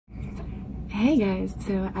Hey guys,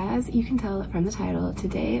 so as you can tell from the title,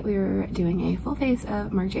 today we were doing a full face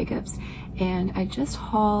of Marc Jacobs, and I just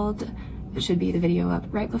hauled, it should be the video up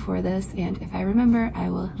right before this, and if I remember I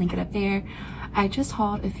will link it up there. I just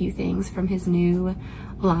hauled a few things from his new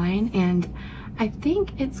line, and I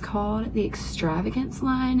think it's called the Extravagance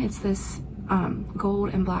line. It's this gold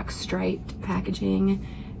and black striped packaging.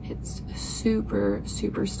 It's super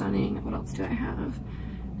stunning. What else do I have?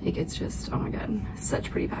 Like, it's just, oh my god, such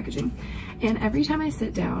pretty packaging. And every time I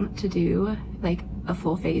sit down to do like a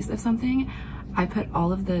full face of something, I put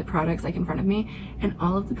all of the products like in front of me, and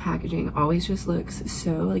all of the packaging always just looks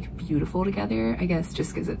so like beautiful together. I guess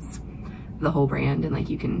just because it's the whole brand, and like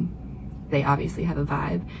they obviously have a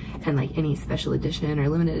vibe, and like any special edition or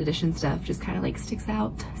limited edition stuff just kind of like sticks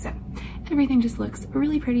out. So everything just looks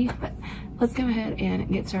really pretty, but let's go ahead and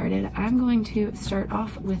get started. I'm going to start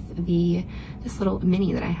off with this little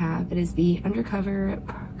mini that I have. It is the Undercover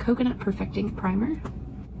Coconut Perfecting Primer.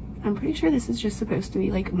 I'm pretty sure this is just supposed to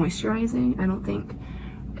be like moisturizing. I don't think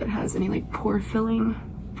it has any like pore filling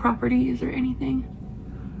properties or anything.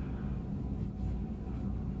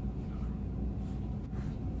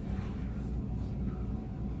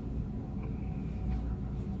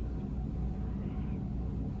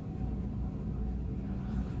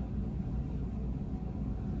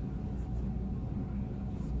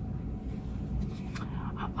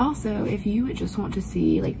 Also, if you just want to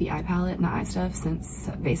see like the eye palette and the eye stuff, since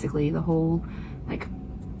basically the whole like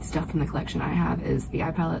stuff from the collection I have is the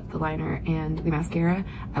eye palette, the liner, and the mascara,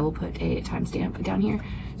 I will put a timestamp down here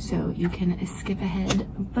so you can skip ahead.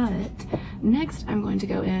 But next I'm going to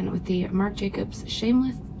go in with the Marc Jacobs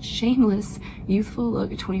Shameless Youthful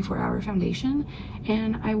Look 24-Hour Foundation,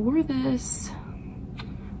 and I wore this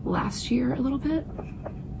last year a little bit.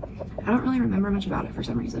 I don't really remember much about it for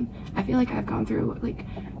some reason. I feel like I've gone through like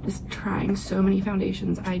just trying so many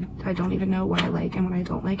foundations. I don't even know what I like and what I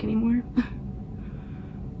don't like anymore.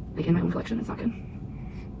 Like in my own collection, it's not good.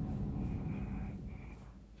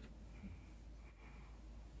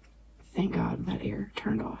 Thank God that air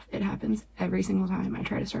turned off. It happens every single time I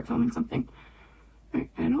try to start filming something. I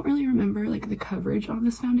don't really remember like the coverage on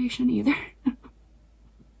this foundation either.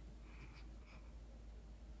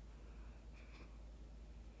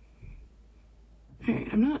 Alright,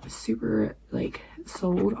 I'm not super like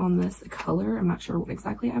sold on this color. I'm not sure what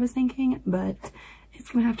exactly I was thinking, but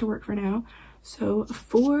it's gonna have to work for now. So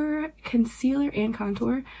for concealer and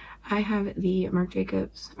contour, I have the Marc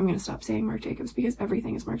Jacobs, I'm gonna stop saying Marc Jacobs because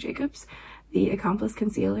everything is Marc Jacobs, the Accomplice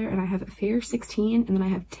Concealer, and I have Fair 16, and then I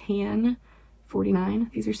have Tan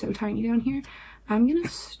 49. These are so tiny down here. I'm gonna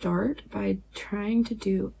start by trying to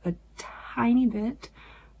do a tiny bit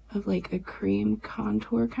of like a cream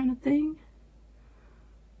contour kind of thing.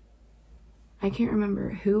 I can't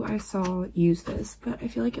remember who I saw use this, but I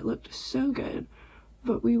feel like it looked so good.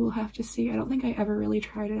 But we will have to see. I don't think I ever really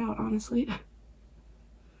tried it out, honestly.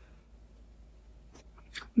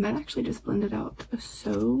 That actually just blended out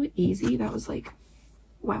so easy. That was like,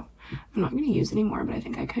 wow. I'm not going to use any more, but I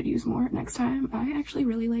think I could use more next time. I actually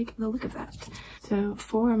really like the look of that. So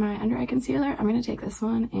for my under eye concealer, I'm going to take this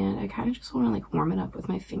one, and I kind of just want to like warm it up with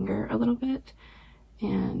my finger a little bit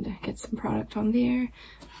and get some product on there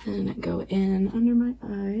and go in under my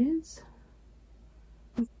eyes.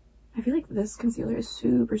 I feel like this concealer is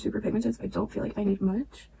super pigmented, so I don't feel like I need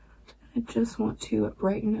much. I just want to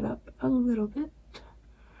brighten it up a little bit.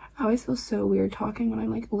 I always feel so weird talking when I'm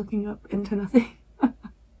like looking up into nothing.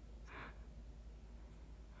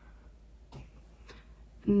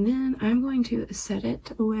 And then I'm going to set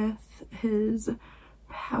it with his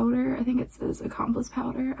powder. I think it says Accomplice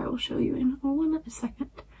powder. I will show you in 1 second.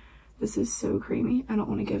 This is so creamy. I don't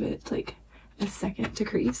want to give it like a second to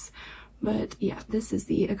crease. But yeah, this is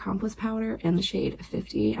the Accomplice powder in the shade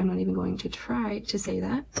 50. I'm not even going to try to say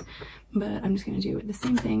that, but I'm just going to do the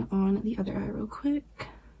same thing on the other eye real quick.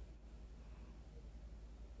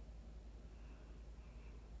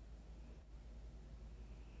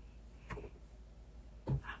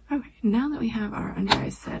 Okay, now that we have our under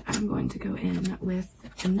eyes set, I'm going to go in with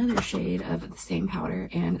another shade of the same powder,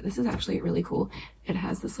 and this is actually really cool. It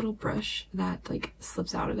has this little brush that like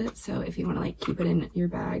slips out of it, so if you want to like keep it in your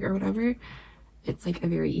bag or whatever, it's like a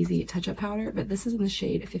very easy touch-up powder. But this is in the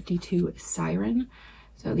shade 52 Siren,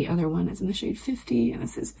 so the other one is in the shade 50, and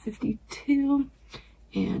this is 52,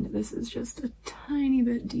 and this is just a tiny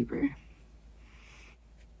bit deeper.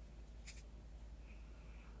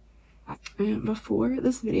 And before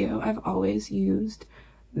this video, I've always used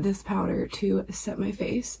this powder to set my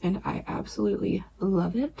face, and I absolutely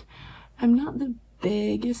love it. I'm not the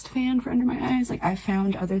biggest fan for under my eyes. Like, I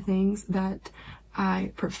found other things that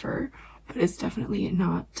I prefer, but it's definitely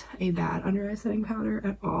not a bad under eye setting powder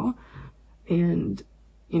at all. And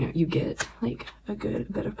you know, you get like a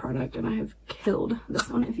good bit of product, and I have killed this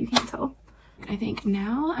one if you can't tell. I think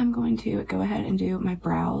now I'm going to go ahead and do my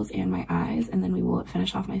brows and my eyes, and then we will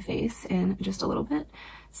finish off my face in just a little bit.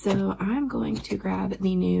 So I'm going to grab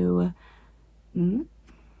the new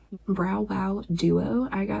Brow Wow Duo.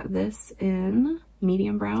 I got this in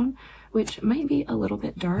medium brown, which might be a little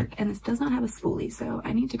bit dark, and this does not have a spoolie, so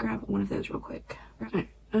I need to grab one of those real quick. Right.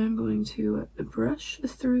 I'm going to brush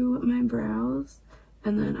through my brows,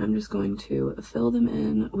 and then I'm just going to fill them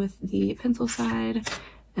in with the pencil side,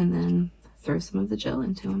 and then throw some of the gel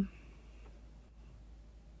into them.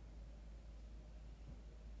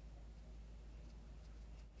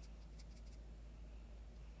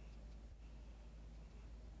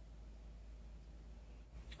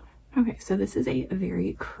 Okay, so this is a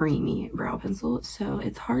very creamy brow pencil, so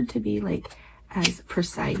it's hard to be like as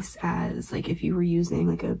precise as like if you were using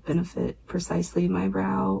like a Benefit Precisely My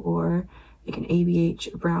Brow or like an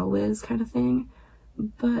ABH Brow Wiz kind of thing.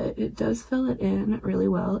 But it does fill it in really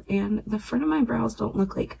well, and the front of my brows don't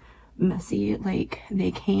look like messy like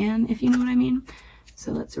they can, if you know what I mean.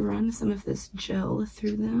 So let's run some of this gel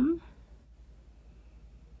through them.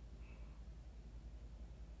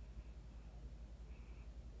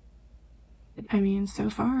 I mean, so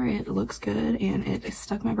far it looks good, and it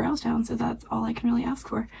stuck my brows down, so that's all I can really ask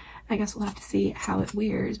for. I guess we'll have to see how it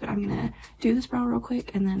wears, but I'm gonna do this brow real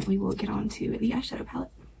quick, and then we will get on to the eyeshadow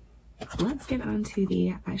palette. Let's get on to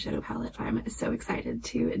the eyeshadow palette. I'm so excited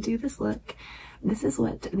to do this look. This is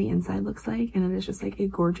what the inside looks like, and it is just like a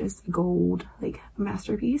gorgeous gold like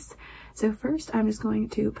masterpiece. So first I'm just going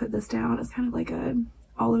to put this down as kind of like a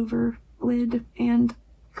all over lid and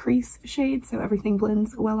crease shade, so everything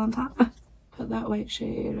blends well on top. Put that white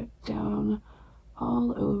shade down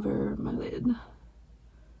all over my lid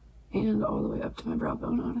and all the way up to my brow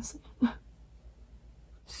bone, honestly.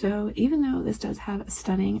 So even though this does have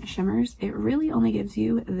stunning shimmers, it really only gives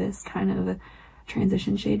you this kind of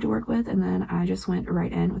transition shade to work with, and then I just went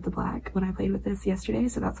right in with the black when I played with this yesterday,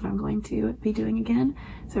 so that's what I'm going to be doing again.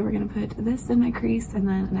 So we're going to put this in my crease, and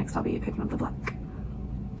then next I'll be picking up the black.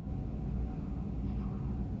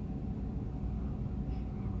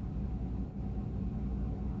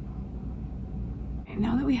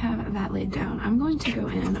 Now that we have that laid down, I'm going to go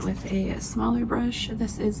in with a smaller brush.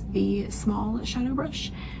 This is the small shadow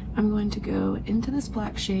brush. I'm going to go into this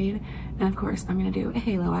black shade, and of course I'm going to do a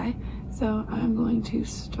halo eye. So I'm going to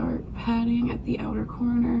start patting at the outer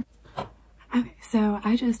corner. Okay, so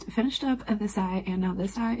I just finished up this eye, and now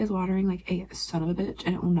this eye is watering like a son of a bitch,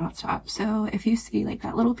 and it will not stop. So if you see like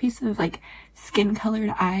that little piece of like skin colored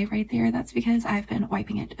eye right there, that's because I've been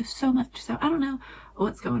wiping it so much. So I don't know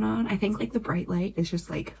what's going on. I think like the bright light is just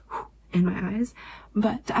like in my eyes,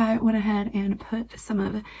 but I went ahead and put some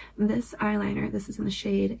of this eyeliner. This is in the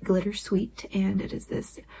shade Glitter Sweet, and it is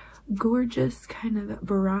this gorgeous kind of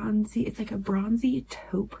bronzy, it's like a bronzy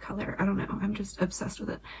taupe color. I don't know, I'm just obsessed with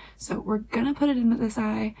it. So we're gonna put it into this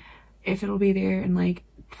eye. If it'll be there in like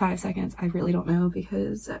 5 seconds, I really don't know,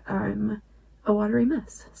 because I'm a watery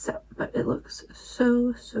mess. So, but it looks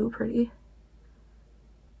so pretty.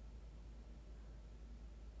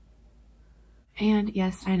 And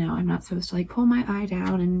yes, I know I'm not supposed to like pull my eye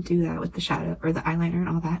down and do that with the shadow or the eyeliner and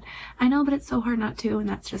all that. I know, but it's so hard not to, and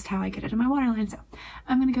that's just how I get it in my waterline. So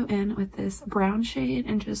I'm going to go in with this brown shade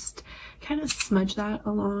and just kind of smudge that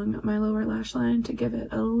along my lower lash line to give it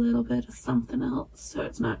a little bit of something else, so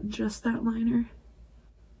it's not just that liner.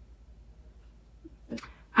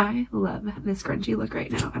 I love this grungy look right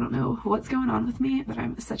now. I don't know what's going on with me, but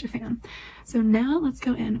I'm such a fan. So now let's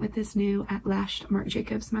go in with this new At Last Marc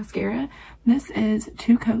Jacobs mascara. This is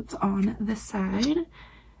 2 coats on this side,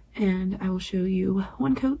 and I will show you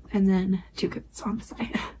 1 coat and then 2 coats on the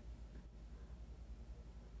side.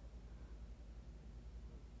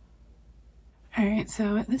 Alright,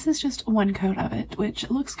 so this is just 1 coat of it, which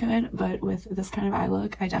looks good, but with this kind of eye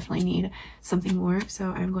look, I definitely need something more.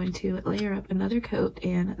 So I'm going to layer up another coat,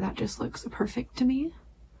 and that just looks perfect to me.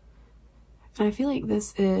 And I feel like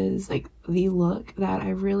this is like the look that I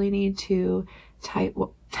really need to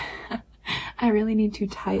I really need to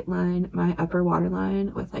tight line my upper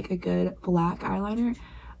waterline with like a good black eyeliner,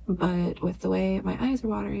 but with the way my eyes are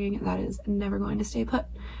watering, that is never going to stay put.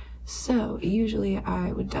 So usually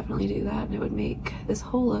I would definitely do that, and it would make this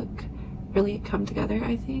whole look really come together,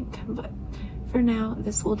 I think. But for now,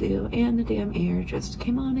 this will do. And the damn air just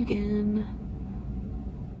came on again.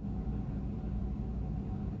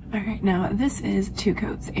 Alright, now this is 2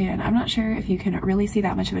 coats, and I'm not sure if you can really see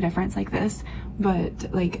that much of a difference like this,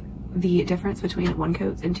 but like the difference between 1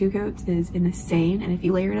 coat and 2 coats is insane, and if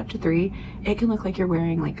you layer it up to 3, it can look like you're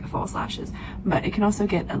wearing like false lashes, but it can also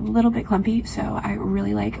get a little bit clumpy, so I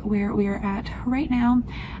really like where we are at right now.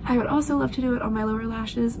 I would also love to do it on my lower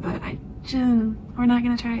lashes, but we're not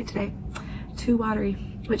gonna try it today. Too watery,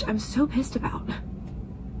 which I'm so pissed about.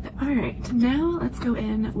 All right, now let's go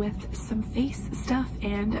in with some face stuff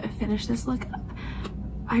and finish this look up.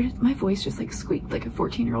 My voice just like squeaked like a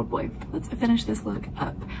 14-year-old boy. Let's finish this look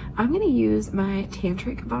up. I'm gonna use my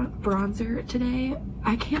Tantric bronzer today.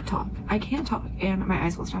 I can't talk, and my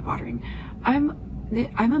eyes will stop watering. I'm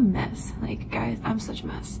a mess, like guys, I'm such a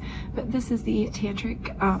mess. But this is the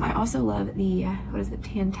Tantric. I also love the, what is it,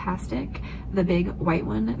 Tantastic, the big white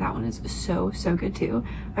one. That one is so good too.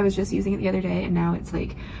 I was just using it the other day and now it's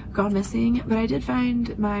like gone missing, but I did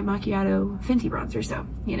find my Macchiato Fenty bronzer, so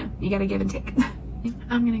you know, you gotta give and take.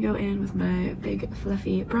 I'm gonna go in with my big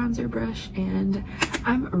fluffy bronzer brush, and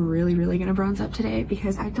I'm really gonna bronze up today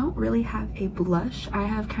because I don't really have a blush. I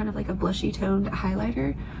have kind of like a blushy toned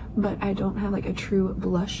highlighter, but I don't have like a true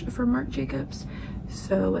blush from Marc Jacobs.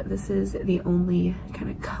 So this is the only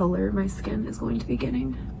kind of color my skin is going to be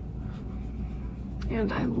getting.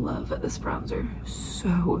 And I love this bronzer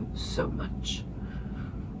so much.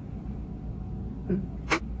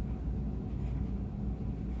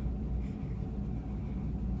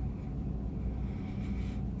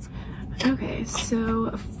 Okay,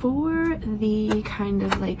 so for the kind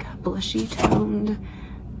of like blushy toned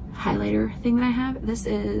highlighter thing that I have, this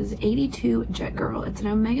is 82 Jet Girl. It's an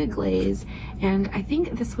Omega Glaze, and I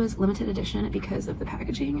think this was limited edition because of the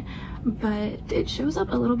packaging, but it shows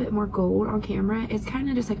up a little bit more gold on camera. It's kind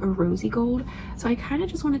of just like a rosy gold, so I kind of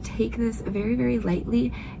just want to take this very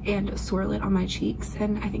lightly and swirl it on my cheeks,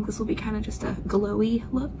 and I think this will be kind of just a glowy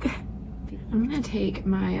look. I'm gonna take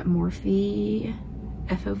my Morphe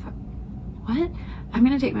F05. I'm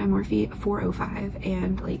gonna take my Morphe 405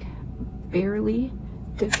 and like barely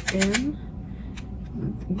dip in,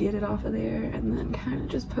 get it off of there, and then kind of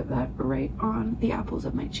just put that right on the apples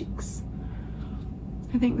of my cheeks.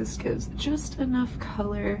 I think this gives just enough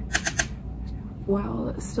color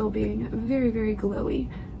while still being very glowy,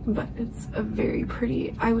 but it's a very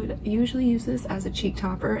pretty. I would usually use this as a cheek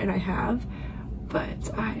topper, and I have,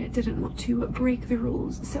 but I didn't want to break the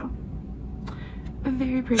rules, so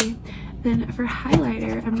very pretty. Then for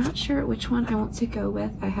highlighter, I'm not sure which one I want to go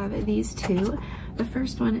with. I have these two. The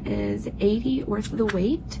first one is 80 Worth the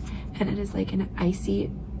Wait, and it is like an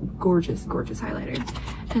icy, gorgeous highlighter.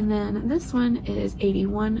 And then this one is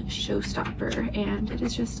 81 Showstopper, and it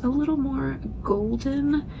is just a little more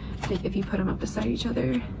golden. Like if you put them up beside each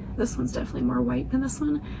other, this one's definitely more white than this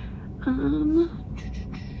one.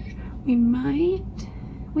 We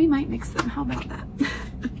might mix them. How about that?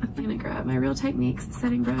 I'm gonna grab my Real Techniques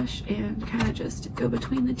setting brush and kind of just go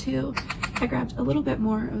between the two. I grabbed a little bit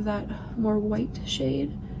more of that more white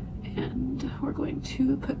shade, and we're going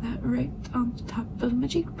to put that right on top of my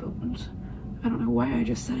cheekbones. I don't know why I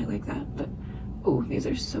just said it like that, but oh, these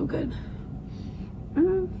are so good.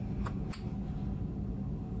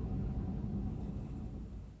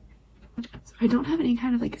 So I don't have any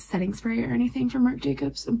kind of like setting spray or anything from Marc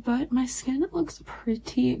Jacobs, but my skin looks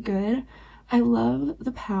pretty good. I love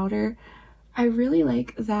the powder. I really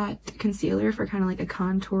like that concealer for kind of like a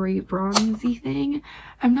contoury bronzy thing.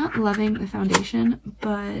 I'm not loving the foundation,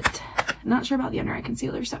 but not sure about the under eye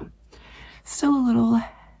concealer, so still a little,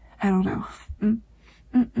 I don't know,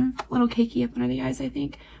 little cakey up under the eyes, I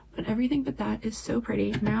think. But everything but that is so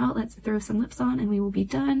pretty. Now let's throw some lips on and we will be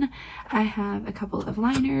done. I have a couple of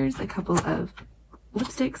liners, a couple of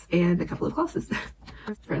lipsticks, and a couple of glosses.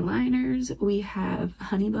 For liners, we have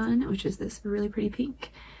Honey Bun, which is this really pretty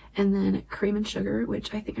pink, and then Cream and Sugar,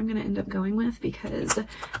 which I think I'm going to end up going with because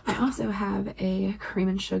I also have a Cream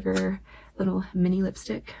and Sugar little mini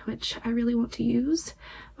lipstick, which I really want to use.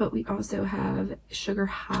 But we also have Sugar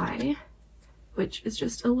High, which is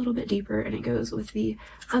just a little bit deeper, and it goes with the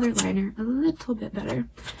other liner a little bit better.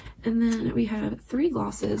 And then we have 3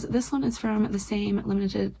 glosses. This one is from the same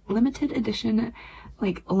limited edition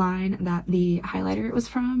like line that the highlighter was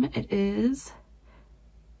from. It is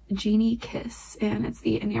Genie Kiss, and it's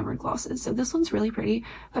the enamored glosses. So this one's really pretty,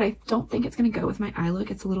 but I don't think it's going to go with my eye look.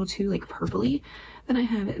 It's a little too like purpley. Then I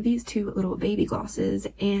have these 2 little baby glosses,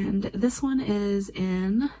 and this one is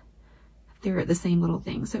in, they're the same little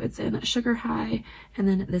thing. So it's in Sugar High, and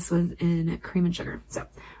then this one's in Cream and Sugar. So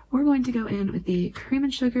we're going to go in with the Cream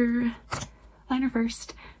and Sugar liner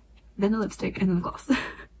first, then the lipstick, and then the gloss.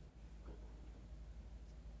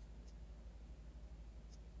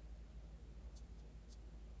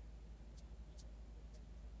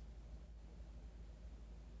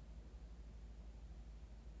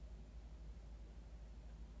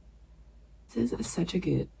 This is such a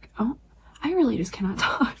good, oh, I really just cannot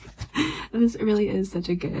talk. This really is such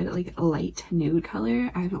a good, like, light nude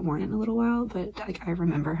color. I haven't worn it in a little while, but like I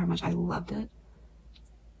remember how much I loved it.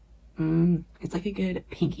 It's like a good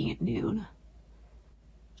pinky nude.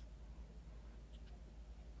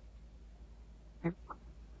 Like,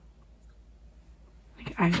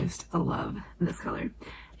 I just love this color.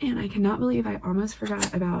 And I cannot believe I almost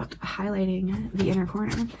forgot about highlighting the inner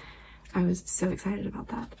corner. I was so excited about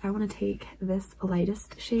that. I want to take this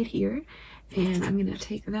lightest shade here, and I'm going to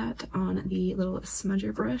take that on the little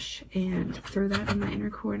smudger brush and throw that in my inner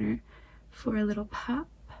corner for a little pop.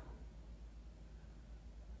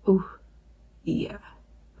 Ooh, yeah.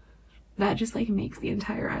 That just like makes the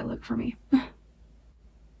entire eye look for me.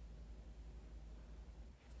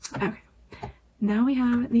 Okay. Now we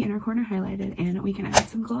have the inner corner highlighted, and we can add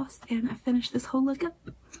some gloss and finish this whole look up.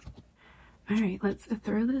 Alright, let's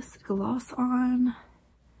throw this gloss on.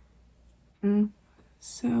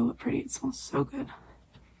 So pretty, it smells so good.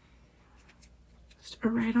 Just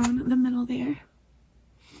right on the middle there.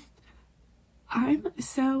 I'm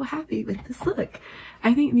so happy with this look.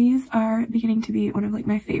 I think these are beginning to be one of like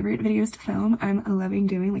my favorite videos to film. I'm loving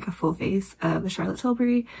doing like a full face of the Charlotte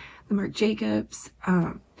Tilbury, the Marc Jacobs.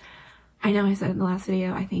 I know I said in the last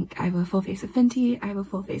video, I think I have a full face of Fenty, I have a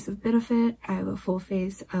full face of Benefit, I have a full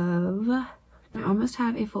face of, I almost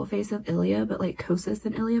have a full face of Ilia, but like Kosas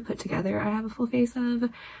and Ilia put together I have a full face of.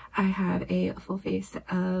 I have a full face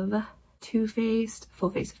of Too Faced,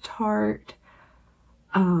 full face of Tarte.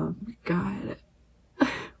 God,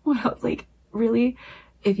 what else? Like, really,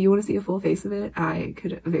 if you want to see a full face of it, I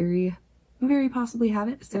could very possibly have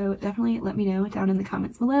it. So definitely let me know down in the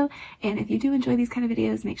comments below. And if you do enjoy these kind of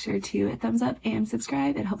videos, make sure to thumbs up and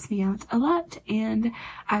subscribe. It helps me out a lot, and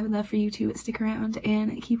I would love for you to stick around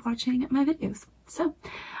and keep watching my videos. So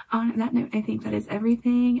on that note, I think that is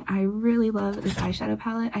everything. I really love this eyeshadow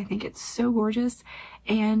palette. I think it's so gorgeous,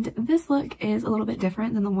 and this look is a little bit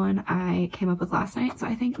different than the one I came up with last night, so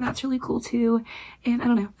I think that's really cool too. And I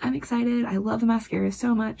don't know, I'm excited. I love the mascara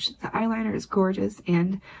so much. The eyeliner is gorgeous,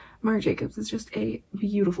 and Marc Jacobs is just a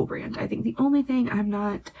beautiful brand. I think the only thing I'm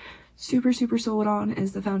not super sold on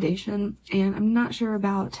is the foundation, and I'm not sure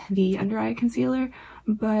about the under eye concealer,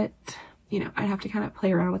 but you know, I'd have to kind of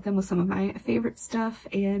play around with them with some of my favorite stuff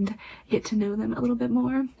and get to know them a little bit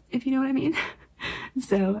more, if you know what I mean.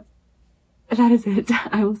 So that is it.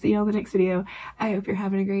 I will see you on the next video. I hope you're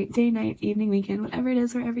having a great day, night, evening, weekend, whatever it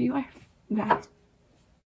is, wherever you are. Bye.